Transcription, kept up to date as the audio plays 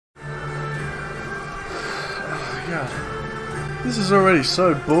God, this is already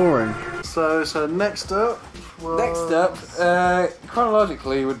so boring. So next up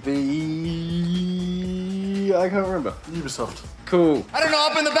chronologically would be... I can't remember. Ubisoft. Cool. I don't know,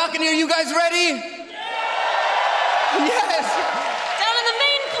 up in the balcony, are you guys ready? Yes! Down on the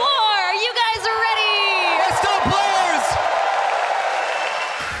main floor, you guys are ready! Let's go,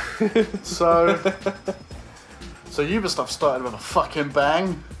 players! So Ubisoft started with a fucking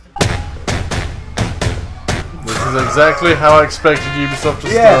bang. This is exactly how I expected Ubisoft to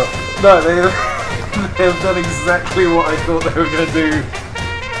start. No, they've done exactly what I thought they were going to do.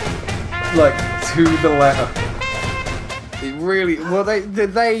 Like, to the letter. It really... Well, they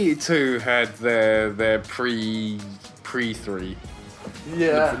too had their pre-3.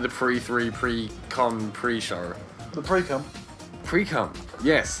 Yeah. The pre-3, pre-con, pre-show. The pre-com. Pre-com,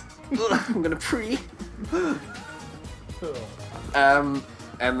 yes. I'm gonna pre. And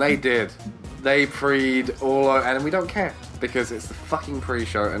they did. They pre'd all over, and we don't care because it's the fucking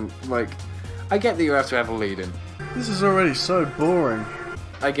pre-show. And like, I get that you have to have a lead-in. This is already so boring.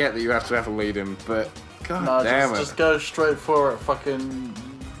 I get that you have to have a lead-in, but god No, damn just go straight for it. Fucking.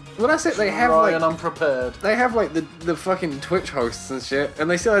 Well, that's it. They have dry like and unprepared. They have like the fucking Twitch hosts and shit, and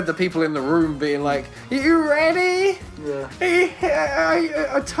they still had the people in the room being like, "You ready? Yeah.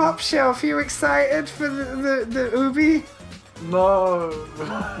 A top shelf. You excited for the Ubi?" No.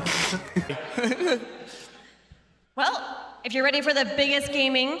 Well, if you're ready for the biggest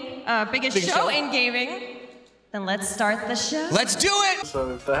biggest show in gaming, then let's start the show. Let's do it!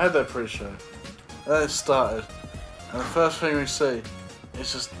 So they had their pre-show. Then it started, and the first thing we see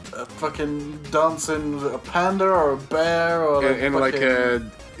is just a fucking dancing a panda or a bear or in like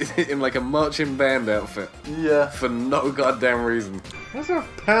a marching band outfit. Yeah. For no goddamn reason. What's a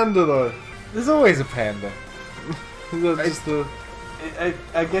panda though? There's always a panda. Just the...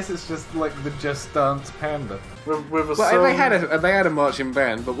 I guess it's just like the Just Dance panda. With a Well, song. they had a marching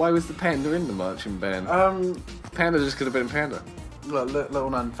band, but why was the panda in the marching band? Panda just could have been panda. Little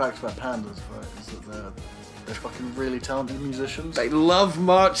known facts about pandas, right? Is that they're fucking really talented musicians. They love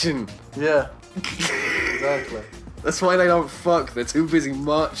marching. Yeah. Exactly. That's why they don't fuck. They're too busy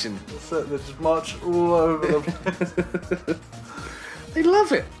marching. That's it. They just march all over the place. They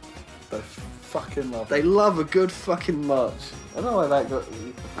love it. They fucking love it. They love a good fucking march. I don't know why that got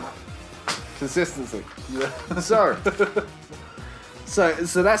consistency. Yeah.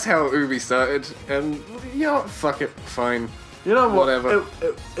 So that's how Ubi started, and you know what? Fuck it, fine. You know what? Whatever.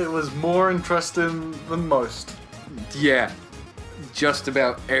 It was more interesting than most. Yeah. Just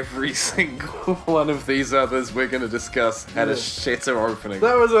about every single one of these others we're going to discuss had a shitter opening.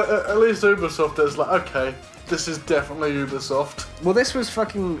 That was at least Ubisoft is like, okay, this is definitely Ubisoft. Well, this was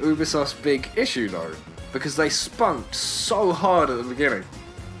fucking Ubisoft's big issue though, because they spunked so hard at the beginning.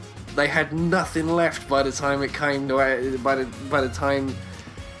 They had nothing left by the time it came to by the time.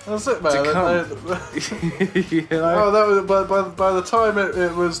 That's it, man. To come. You know? Oh, that was by the time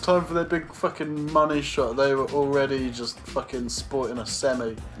it was time for their big fucking money shot, they were already just fucking sporting a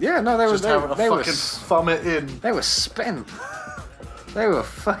semi. Yeah, no, they just were having to they fucking were thumb it in. They were spent. They were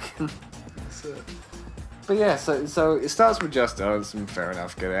fucking. That's it. But yeah, so it starts with Just Dance, and fair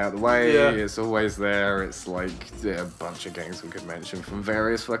enough, get it out of the way. Yeah. It's always there. It's like a bunch of games we could mention from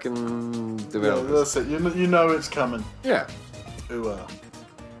various fucking Yeah, developers. that's it. You know it's coming. Yeah. Ooh,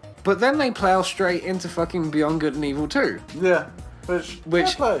 But then they plow straight into fucking Beyond Good and Evil 2. yeah. Which fair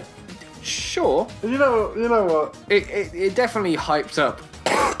play. Sure. You know what? It definitely hyped up.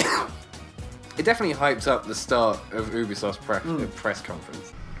 It definitely hyped up the start of Ubisoft's press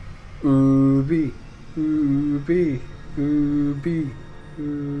conference. Ubi, Ubi, Ubi,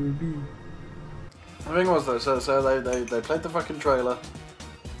 Ubi. The thing was though, so they played the fucking trailer,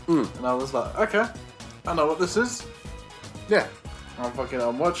 and I was like, okay, I know what this is. Yeah. I'm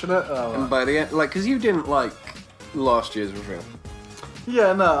watching it. And by the end, like, because you didn't like last year's reveal.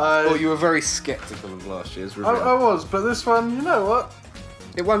 Yeah, no, Or you were very skeptical of last year's reveal. I was, but this one, you know what?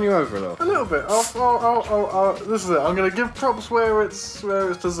 It won you over a little. A little bit. This is it. I'm gonna give props where it's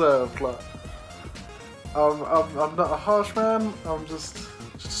deserved. Like, I'm not a harsh man. I'm just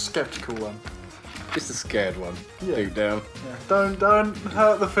a skeptical one. Just a scared one. Yeah. Deep down. Yeah. Don't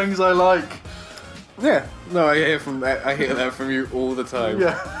hurt the things I like. Yeah. No, I hear that from you all the time.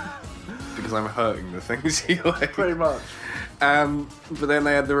 Yeah. Because I'm hurting the things you like. Pretty much. But then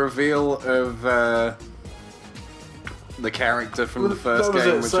they had the reveal of the character from the first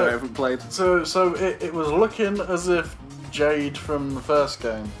game, which I haven't played. So it was looking as if Jade from the first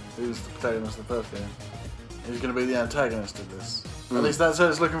game, who's the protagonist of the first game, is going to be the antagonist of this. At least that's how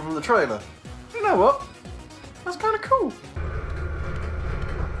it's looking from the trailer. You know what? That's kind of cool.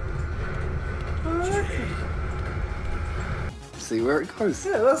 I like it. see where it goes.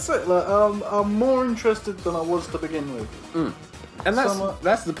 Yeah, that's it. Like, I'm more interested than I was to begin with. And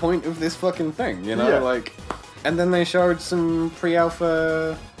that's the point of this fucking thing, you know? Yeah. Like, and then they showed some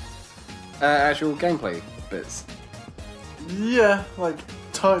pre-alpha actual gameplay bits. Yeah, like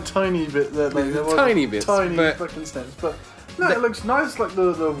tiny bit. There was Tiny bits, tiny but fucking snips. But no, it looks nice. Like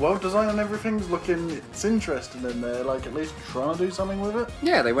the world design and everything's looking. It's interesting in there. Like at least trying to do something with it.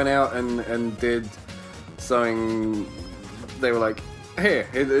 yeah, they went out and did something. They were like, here,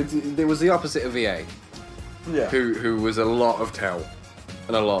 it was the opposite of EA, Yeah. who was a lot of tell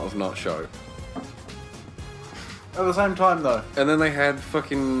and a lot of not show. At the same time, though. And then they had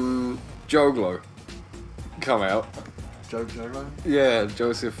fucking Joglo come out. Joe. Yeah,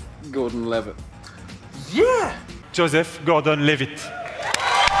 Joseph Gordon-Levitt. Yeah. Joseph Gordon-Levitt.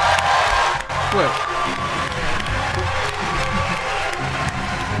 Wait.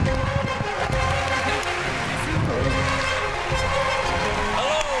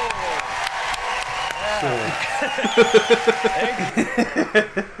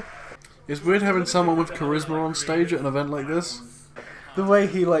 It's weird having someone with charisma on stage at an event like this. The way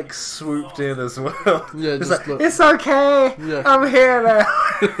he like swooped in as well. Yeah, it's just like, look. it's okay. Yeah. I'm here now.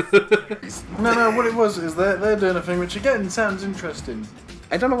 No. What it was is they're doing a thing which again sounds interesting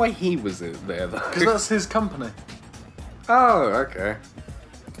I don't know why he was there though. because that's his company. Oh, okay.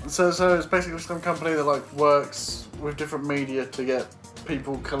 So it's basically some company that like works with different media to get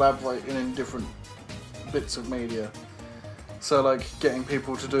people collaborating in different bits of media. So like getting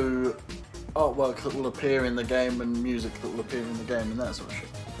people to do artwork that will appear in the game and music that will appear in the game and that sort of shit.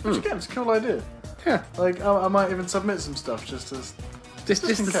 Which again, it's a cool idea. Yeah. Like I might even submit some stuff just Just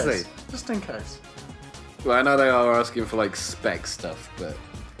in to case. see. Just in case. Well, I know they are asking for like spec stuff, but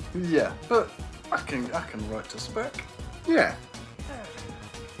Yeah, but I can write to spec. yeah.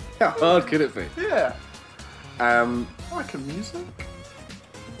 How hard could it be? Yeah, Um. I can music.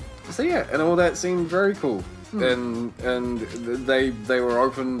 So yeah, and all that seemed very cool. And they were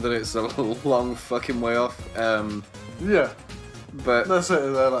open that it's a long fucking way off. Yeah, But that's it.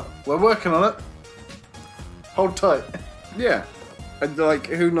 They're like, we're working on it. Hold tight. yeah, and, like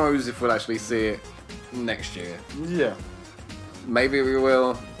who knows if we'll actually see it next year? Yeah. Maybe we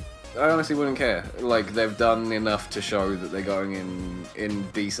will. I honestly wouldn't care. Like they've done enough to show that they're going in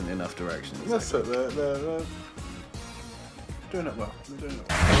decent enough directions. That's it. They're doing it well. They're doing it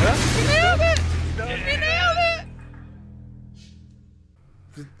well.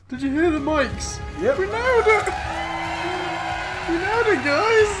 Did you hear the mics? Yep. We nailed it! We nailed it,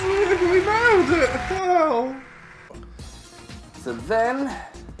 guys! We nailed it! Wow! So then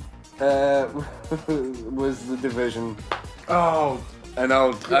was the Division. Oh, And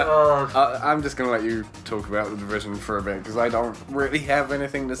I'm just gonna let you talk about the Division for a bit because I don't really have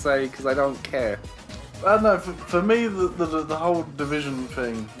anything to say because I don't care. I don't know. For me, the whole Division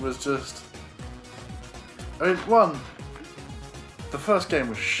thing was just. I mean, one. The first game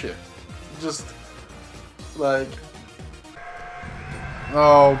was shit. Just like.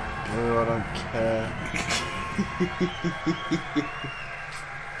 Oh, boo, I don't care.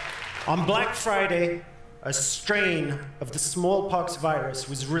 On Black Friday, a strain of the smallpox virus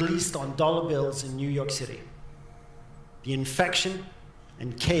was released on dollar bills in New York City. The infection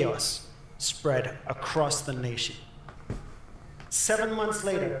and chaos spread across the nation. 7 months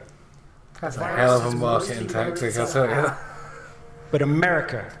later, That's a virus hell of a has marketing mostly wiped tactic, I itself tell you. out. But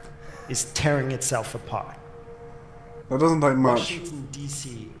America is tearing itself apart. That doesn't take much. Washington,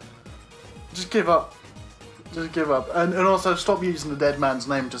 D.C. Just give up. Just give up. And also stop using the dead man's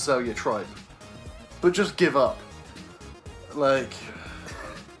name to sell your tribe. But just give up. Like.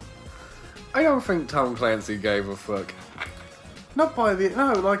 I don't think Tom Clancy gave a fuck. Not by the.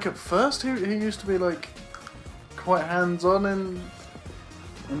 No, like at first he used to be like. Quite hands on in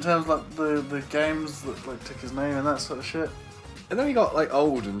terms of like the games that like took his name and that sort of shit. And then he got like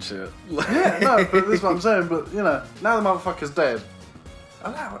old and shit. Yeah, no, but this is what I'm saying. But you know, now the motherfucker's dead.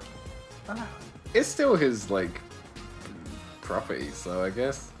 Allow it. Allow it. It's still his like property, so I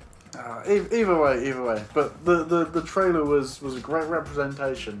guess. Either way. But the trailer was a great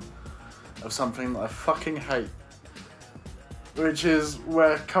representation of something that I fucking hate, which is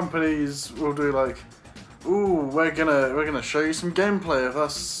where companies will do like, ooh, we're gonna show you some gameplay of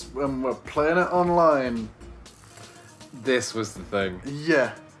us when we're playing it online. This was the thing.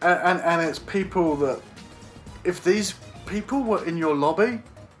 Yeah, and it's people that, if these people were in your lobby,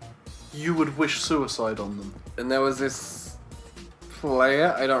 you would wish suicide on them. And there was this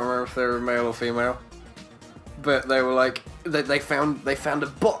player, I don't remember if they were male or female, but they were like, they found a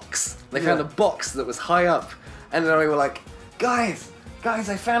box. They found a box that was high up, and then they were like, guys, Guys,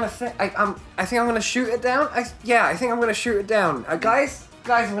 I found a thing. I think I'm gonna shoot it down. I think I'm gonna shoot it down. Guys,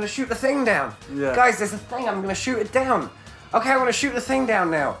 I'm gonna shoot the thing down. Yeah. Guys, there's a thing. I'm gonna shoot it down. Okay, I'm gonna shoot the thing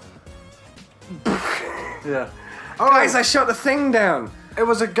down now. Yeah. Guys, I shot the thing down. It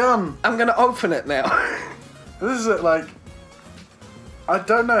was a gun. I'm gonna open it now. This is it, like... I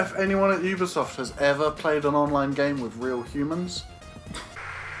don't know if anyone at Ubisoft has ever played an online game with real humans.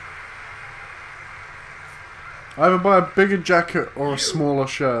 Either buy a bigger jacket or a smaller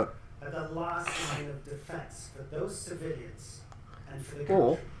shirt. At the last line of defense for those civilians and for the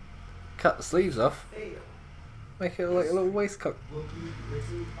Or country cut the sleeves off. fail Make it like a little waistcoat. will be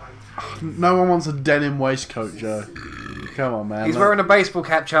written by No one wants a denim waistcoat, Joe. Come on, man. He's wearing a baseball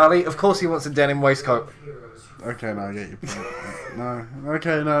cap, Charlie. Of course he wants a denim waistcoat. heroes. Okay, no, I get your point. No.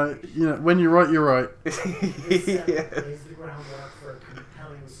 Okay, no. You know, when you're right, you're right. This step lays the groundwork for a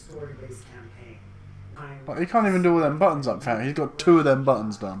compelling story-based campaign. But he can't even do all them buttons up, fam. He's got 2 of them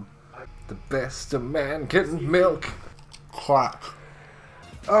buttons done. The best a man can milk. Quack.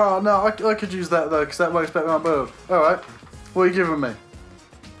 Oh, no, I could use that, though, because that works better on my build. Alright. What are you giving me?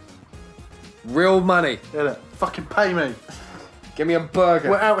 Real money. Get it? Fucking pay me. Give me a burger.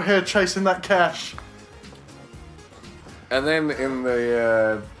 We're out here chasing that cash. And then in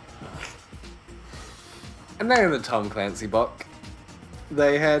the Tom Clancy book,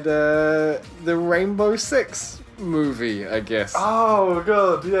 they had the Rainbow Six movie, I guess. Oh,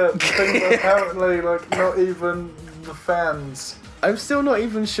 God, yeah. The thing that apparently, like, not even the fans. I'm still not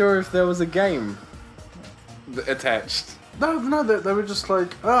even sure if there was a game attached. No, they were just like,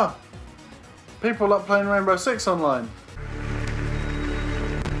 people like playing Rainbow Six online.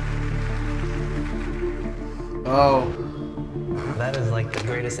 Oh. That is like the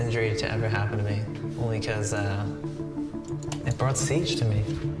greatest injury to ever happen to me, only because it brought Siege to me.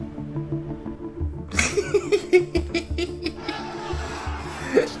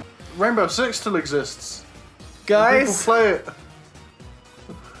 Rainbow Six still exists. Guys, People play it.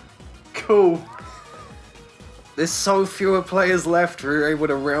 Cool. there's so fewer players left, we're able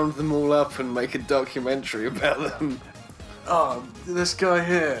to round them all up and make a documentary about them. Oh, this guy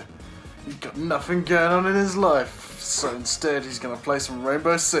here, he's got nothing going on in his life, so instead he's gonna play some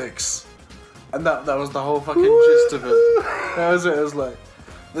Rainbow Six. And that was the whole fucking gist of it. That was it. It was like,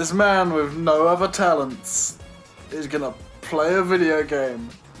 this man with no other talents is gonna play a video game.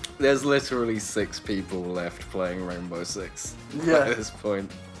 There's literally 6 people left playing Rainbow Six Yeah. at this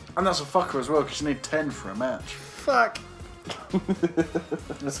point. And that's a fucker as well, because you need 10 for a match. Fuck.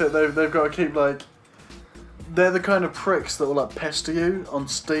 That's it, they've got to keep, like... They're the kind of pricks that will, like, pester you on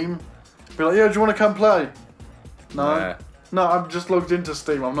Steam. Be like, yo, do you want to come play? No. Nah. No, I'm just logged into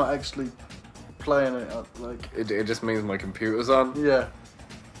Steam, I'm not actually playing it. Like, It just means my computer's on. yeah.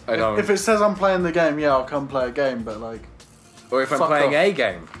 I don't. If it says I'm playing the game, yeah, I'll come play a game, but, like... or if I'm fuck playing off. a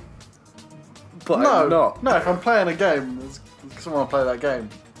game. But No, I'm not. no, if I'm playing a game, someone play that game.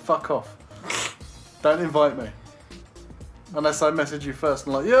 Fuck off. Don't invite me. Unless I message you first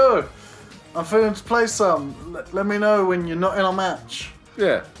and like, yo, I'm feeling to play some. Let me know when you're not in a match.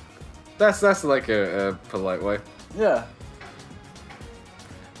 Yeah. That's like a polite way. Yeah.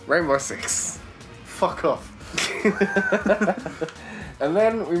 Rainbow Six. Fuck off. And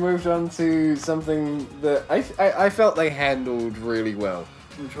then we moved on to something that I felt they handled really well.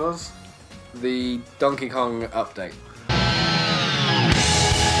 Which was? The Donkey Kong update.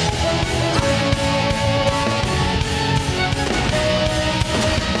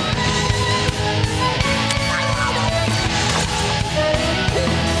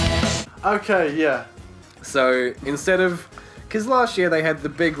 Okay, yeah. So instead of, because last year they had the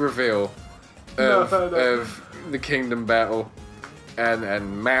big reveal of, No. of the Kingdom Battle,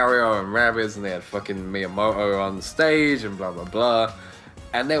 and Mario and Rabbids, and they had fucking Miyamoto on stage and blah blah blah,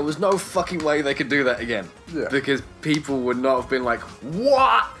 and there was no fucking way they could do that again, Yeah. because people would not have been like,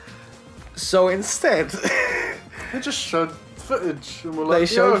 what? So instead, They just showed footage and were like, they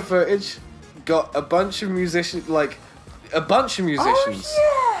showed yo. footage, got a bunch of musicians, like a bunch of musicians. Oh,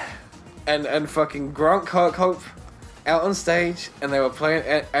 yeah. And fucking Grant Kirkhope out on stage, and they were playing,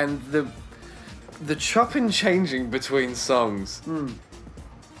 and the chopping changing between songs,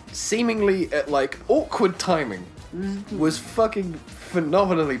 seemingly at like awkward timing, was fucking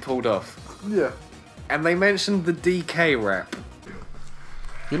phenomenally pulled off. Yeah. And they mentioned the DK rap.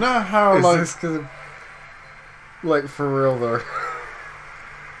 You know how, Is like... this gonna... Like, for real though.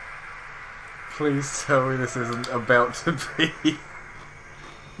 Please tell me this isn't about to be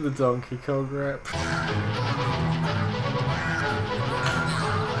the Donkey Kong rap.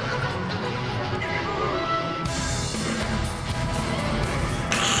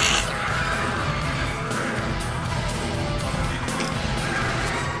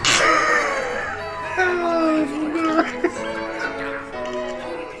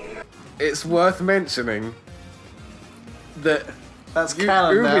 It's worth mentioning that That's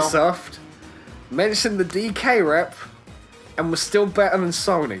canon now. Ubisoft mentioned the DK rep and was still better than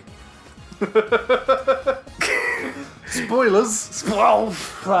Sony. Spoilers. Oh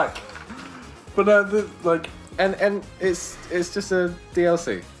fuck! But like, And it's just a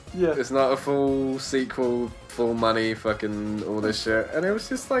DLC. yeah. It's not a full sequel, full money, fucking all this shit. And it was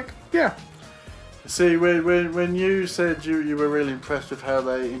just like, yeah. See, when you said you were really impressed with how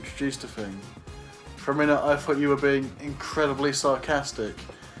they introduced a thing, for a minute I thought you were being incredibly sarcastic,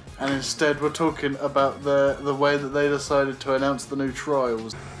 and instead we're talking about the way that they decided to announce the new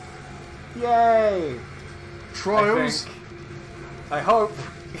Trials. Yay! Trials? I hope.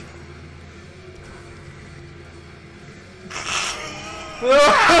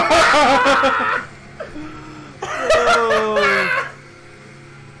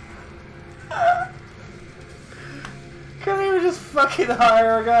 Couldn't even just fucking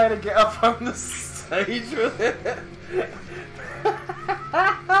hire a guy to get up on the stage with it.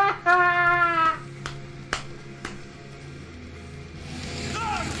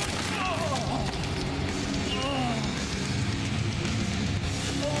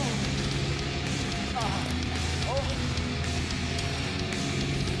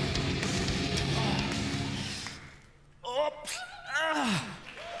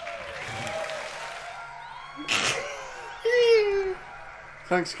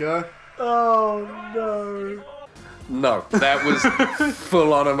 Thanks, guy. Oh no. No, that was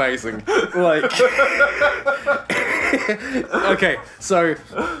full on amazing. Like, okay, so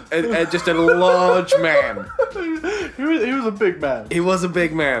just a large man. He was a big man. He was a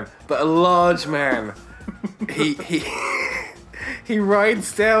big man, but a large man. He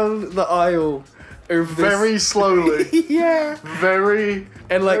rides down the aisle of this, Very slowly. yeah, Very.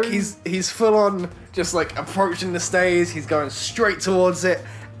 and like very- he's full on just like approaching the stage. He's going straight towards it,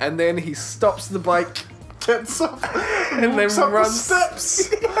 and then he stops the bike. Gets up And walks then up runs the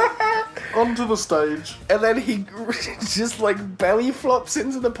steps onto the stage. And then he just like belly flops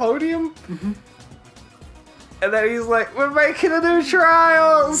into the podium. Mm-hmm. And then he's like, "We're making a new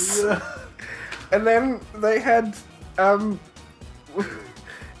Trials." Yeah. And then they had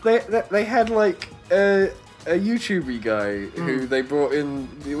they had like a YouTuber guy who they brought in.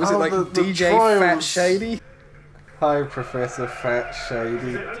 Was it Oh, like the DJ Trials. Fat Shady? Hi, Professor Fat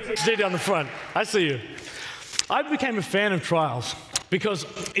Shady. Stay down the front. I see you. I became a fan of Trials because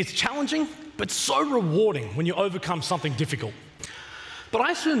it's challenging, but so rewarding when you overcome something difficult. But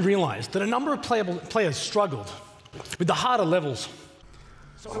I soon realized that a number of players struggled with the harder levels.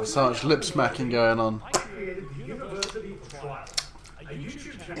 So much lip smacking going on.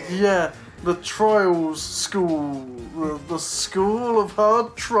 Yeah, the Trials school, the school of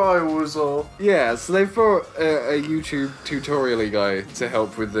hard trials, or Yeah, so they brought a YouTube tutorial guy to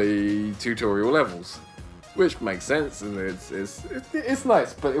help with the tutorial levels, which makes sense and it's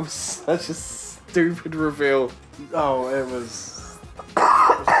nice, but it was such a stupid reveal. oh, it was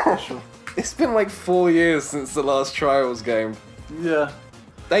special. It's been like 4 years since the last Trials game. Yeah,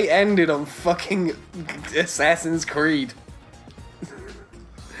 They ended on fucking Assassin's Creed.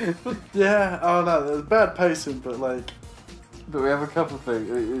 yeah. Oh no, there's bad pacing, but like. But we have a couple of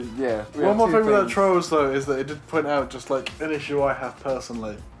things. Yeah. One more thing with that Trials though is that it did point out just like an issue I have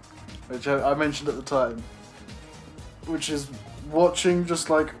personally, which I mentioned at the time, which is watching just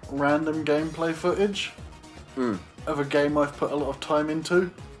like random gameplay footage of a game I've put a lot of time into,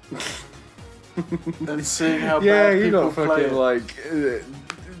 and seeing how bad you people got play fucking it. like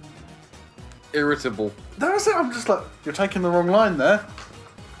irritable. That's it. I'm just like, you're taking the wrong line there.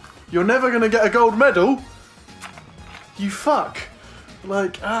 You're never gonna get a gold medal. You fuck.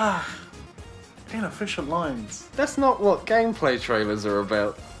 Like, inefficient lines. That's not what gameplay trailers are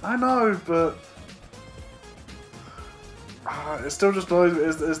about. I know, but it still just annoys me.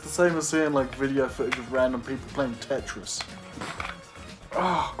 It's the same as seeing like video footage of random people playing Tetris.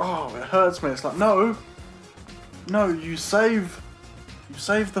 Oh, it hurts me. It's like, no, you save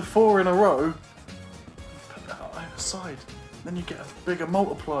the 4 in a row, put that either side, then you get a bigger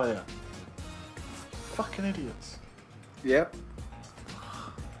multiplier. Fucking idiots. Yep.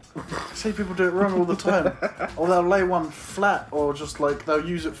 I see people do it wrong all the time. Or they'll lay one flat, or just like they'll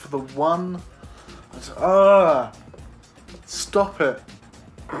use it for the one. Stop it.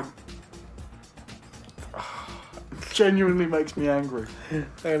 Genuinely makes me angry.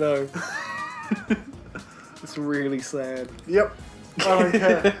 I know. It's really sad. Yep. I don't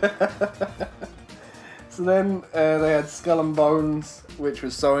care. So then they had Skull and Bones, which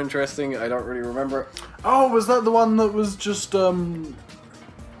was so interesting. I don't really remember it. Oh, was that the one that was just Because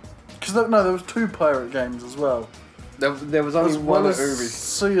there was 2 pirate games as well. There was only As one well at as Ubi.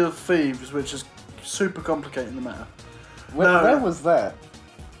 Sea of Thieves, which is super complicating the matter. Where was that?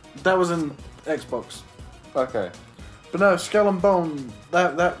 That was in Xbox. Okay. But no, Skull and Bone.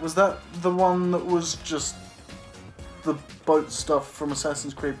 That was the one that was just the boat stuff from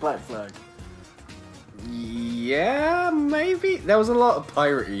Assassin's Creed Black Flag. Yeah, maybe. There was a lot of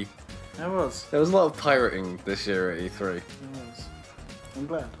piratey. There was. There was a lot of pirating this year at E3. There was. I'm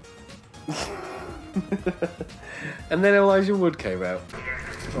glad. And then Elijah Wood came out.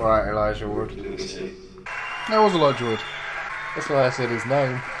 Alright, Elijah Wood. That was Elijah Wood. That's why I said his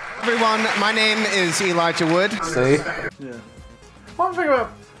name. Everyone, my name is Elijah Wood. See? Yeah. One thing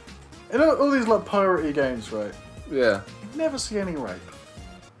about all these like piratey games, right? Yeah. You never see any rape.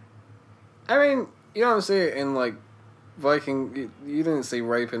 I mean, you don't see it in like Viking. You didn't see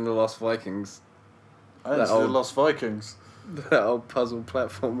rape in the Lost Vikings. I didn't That see the old- Lost Vikings. That old puzzle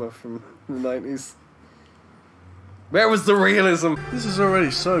platformer from the 90s. Where was the realism? This is already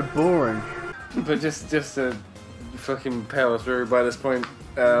so boring. But just to fucking power through by this point,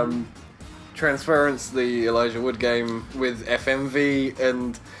 Transference, the Elijah Wood game with FMV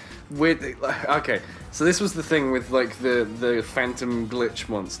and with okay, so this was the thing with like the phantom glitch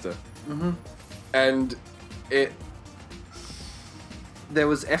monster, and there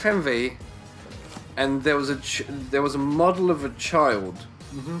was FMV, and there was a model of a child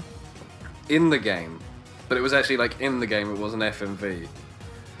in the game, but it was actually like in the game. It wasn't FMV,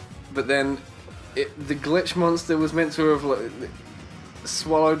 but then the glitch monster was meant to have like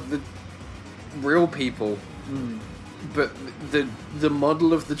swallowed the real people, but the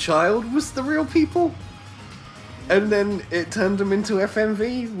model of the child was the real people, and then it turned them into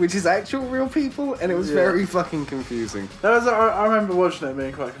FMV, which is actual real people, and it was very fucking confusing. That was, I remember watching it and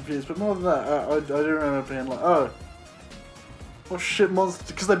being quite confused, but more than that, I do remember being like, oh, what shit monster,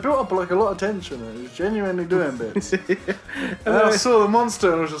 because they built up like a lot of tension and it was genuinely doing bits. And then I saw the monster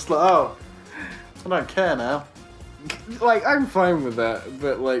and I was just like, oh, I don't care now. Like, I'm fine with that,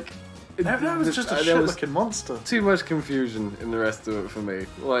 but like... That was just a there shit was looking monster. too much confusion in the rest of it for me.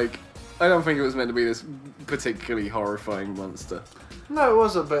 Like, I don't think it was meant to be this particularly horrifying monster. No, it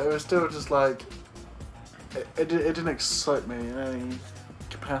wasn't, but it was still just like, it didn't excite me in any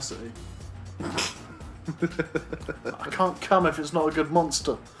capacity. I can't come if it's not a good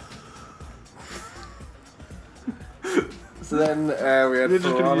monster. So then we had You're just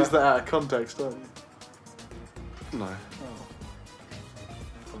going to Piranha. use that out of context, aren't you? No.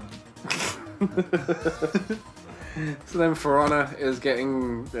 So then For Honor is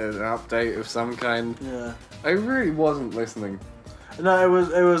getting an update of some kind. Yeah. I really wasn't listening. No, it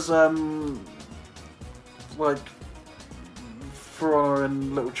was like For Honor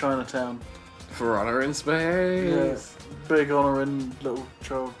in Little Chinatown. For Honor in space. Yeah. Big Honor in Little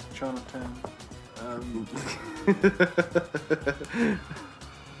Chinatown.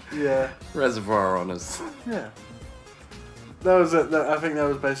 Yeah. Reservoir Honors. Yeah. That was it. I think that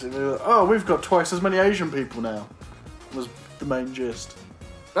was basically like, oh, we've got twice as many Asian people now. Was the main gist.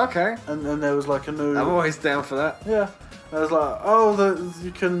 Okay. And then there was like a new. I'm always down for that. Yeah. I was like, oh,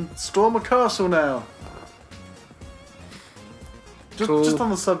 you can storm a castle now. Cool. Just on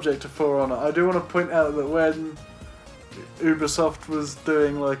the subject of For Honor, I do want to point out that when Ubisoft was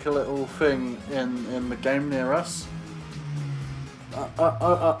doing like a little thing in the game near us,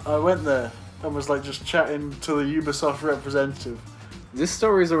 I went there and was like just chatting to the Ubisoft representative. This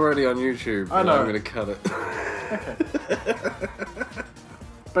story's already on YouTube. I and know. I'm gonna cut it. Okay.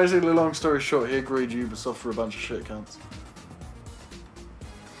 Basically, long story short, he agreed Ubisoft were a bunch of shit cunts.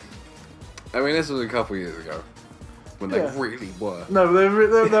 I mean, this was a couple years ago. When Yeah. they really were. No,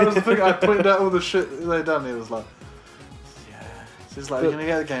 that was the thing. I pointed out all the shit they'd done. He was like, yeah. So he's like, you're gonna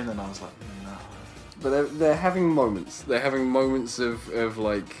get the game then? I was like, no. But they're having moments. They're having moments of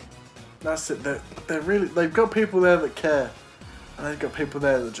like... That's it. They're really. They've got people there that care, and they've got people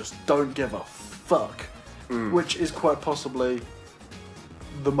there that just don't give a fuck, which is quite possibly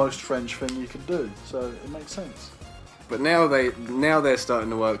the most French thing you could do. So it makes sense. But now they're starting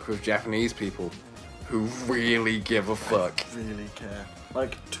to work with Japanese people who really give a fuck. Really care,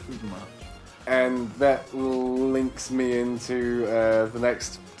 like too much. And that links me into the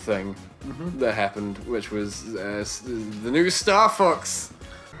next thing that happened, which was the new Star Fox.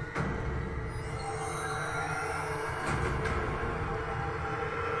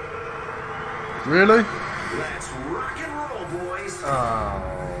 Really? Let's rock and roll, boys.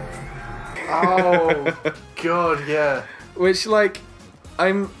 Oh God, yeah. Which, like,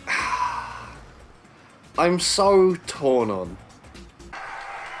 I'm so torn on.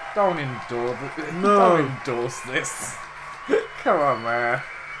 Don't endorse this. Come on, man.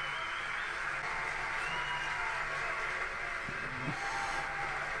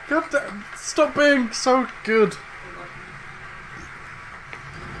 God damn, stop being so good.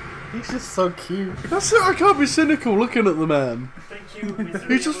 He's just so cute. That's it, I can't be cynical looking at the man. Thank you,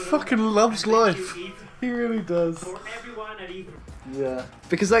 Mr. He just fucking loves life. He really does. For everyone at Eve. Yeah.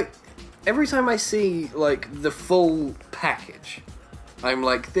 Because like, every time I see like the full package, I'm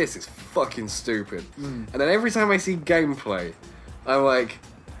like, this is fucking stupid. And then every time I see gameplay, I'm like,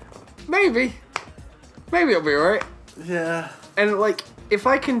 maybe it'll be alright. Yeah. And like, if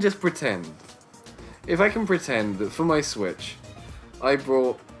I can pretend that for my Switch, I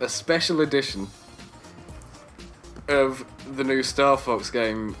brought a special edition of the new Star Fox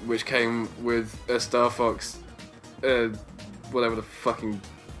game, which came with a Star Fox, whatever the fucking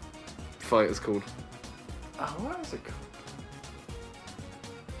fight is called. Oh, what is it called?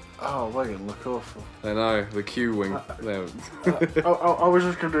 Oh, we're gonna look awful. I know, the Q wing. There. I was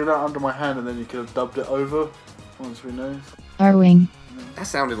just gonna do that under my hand and then you could have dubbed it over once we know. R-wing. That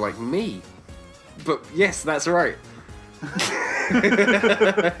sounded like me. But yes, that's right.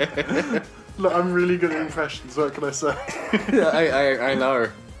 Look, I'm really good at impressions, what can I say? I know.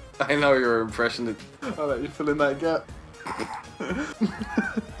 I know your impression. I'll let you fill in that gap.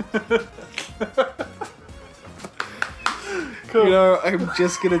 Cool. You know, I'm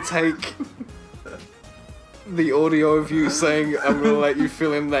just gonna take the audio of you saying I'm gonna let you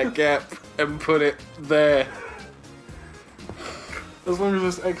fill in that gap and put it there. As long as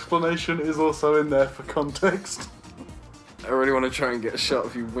this explanation is also in there for context. I really want to try and get a shot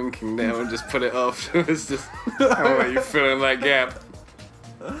of you winking now and just put it afterwards. Just, I'll let you fill in that gap.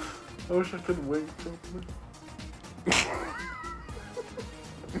 I wish I could wink properly.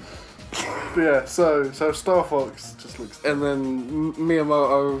 But yeah, so Star Fox just looks. And then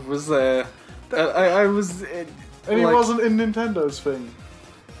Miyamoto was there. I was. And he wasn't in Nintendo's thing.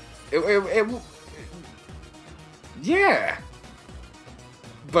 Yeah.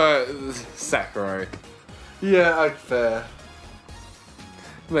 But Sakurai. Yeah, fair.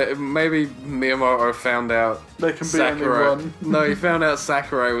 Maybe Miyamoto found out they can Sakurai. Be anyone. No, he found out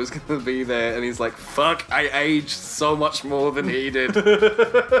Sakurai was going to be there, and he's like, "Fuck! I aged so much more than he did."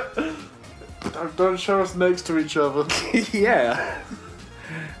 Don't show us next to each other. Yeah.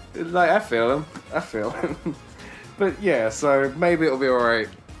 Like, I feel him. But yeah, so maybe it'll be alright.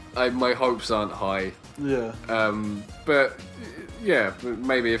 My hopes aren't high. Yeah. But yeah, but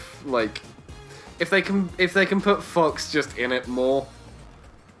maybe if they can put Fox just in it more.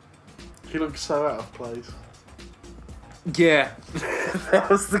 He looks so out of place. Yeah. That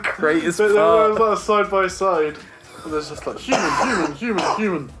was the greatest part. There was like side by side. And there's just like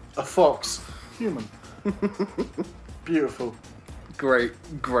human. A fox. Human. Beautiful. Great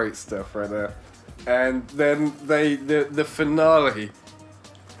stuff right there. And then the finale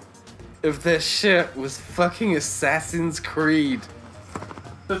of their shit was fucking Assassin's Creed.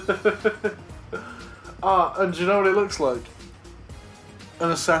 And do you know what it looks like? An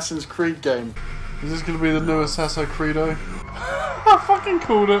Assassin's Creed game. Is this going to be the new Assassin's Creedo? I fucking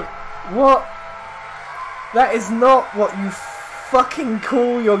called it. What? That is not what you fucking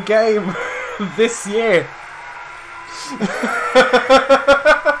call your game this year.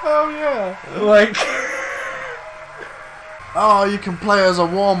 Oh yeah. Like. Oh, you can play as a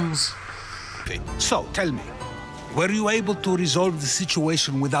Woms. Okay, so tell me, were you able to resolve the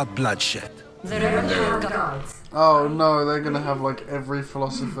situation without bloodshed? Oh no, they're gonna have like every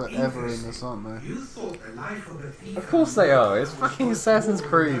philosopher ever in this, aren't they? Of course they are. It's fucking Assassin's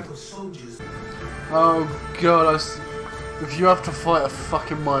Creed. Oh god, if you have to fight a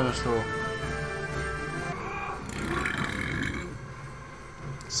fucking Minotaur.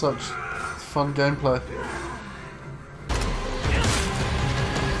 Such fun gameplay.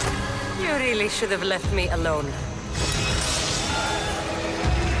 You really should have left me alone.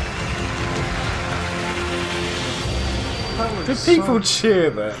 Did people cheer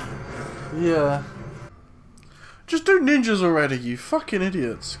that? Yeah. Just do ninjas already, you fucking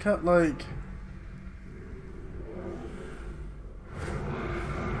idiots. Can't like...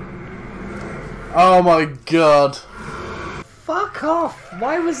 Oh my god. Fuck off!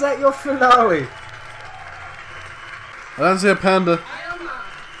 Why was that your finale? I don't see a panda.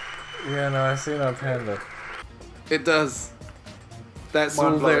 Yeah, no, I see no panda. It does. That's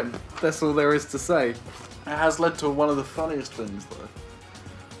all there is to say. It has led to one of the funniest things though.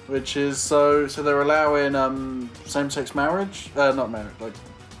 Which is so they're allowing same-sex marriage? Not marriage, like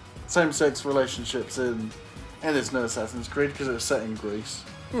same-sex relationships in this new Assassin's Creed because it was set in Greece.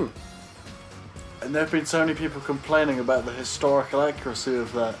 And there have been so many people complaining about the historical accuracy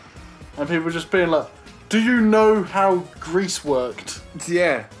of that. And people just being like, Do you know how Greece worked?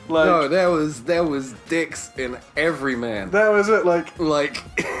 Yeah. Like, no, there was dicks in every man. That was it. Like.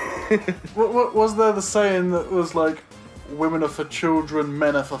 What was there the saying that was like, women are for children,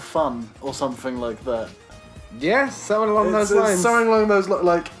 men are for fun, or something like that? Yeah, something along those lines. Something along those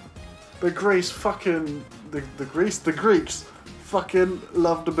like, the Greeks fucking the Greeks fucking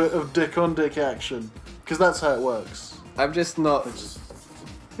loved a bit of dick on dick action because that's how it works. I'm just not.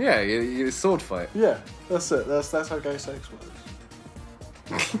 Yeah, you sword fight. Yeah, that's it. That's how gay sex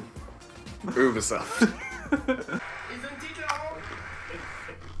works. Ubisoft.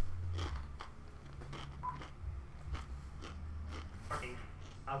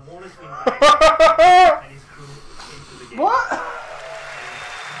 What?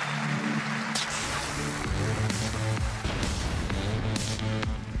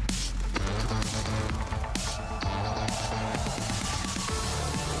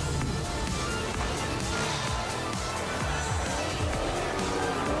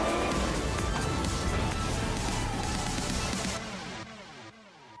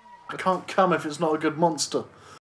 I can't come if it's not a good monster.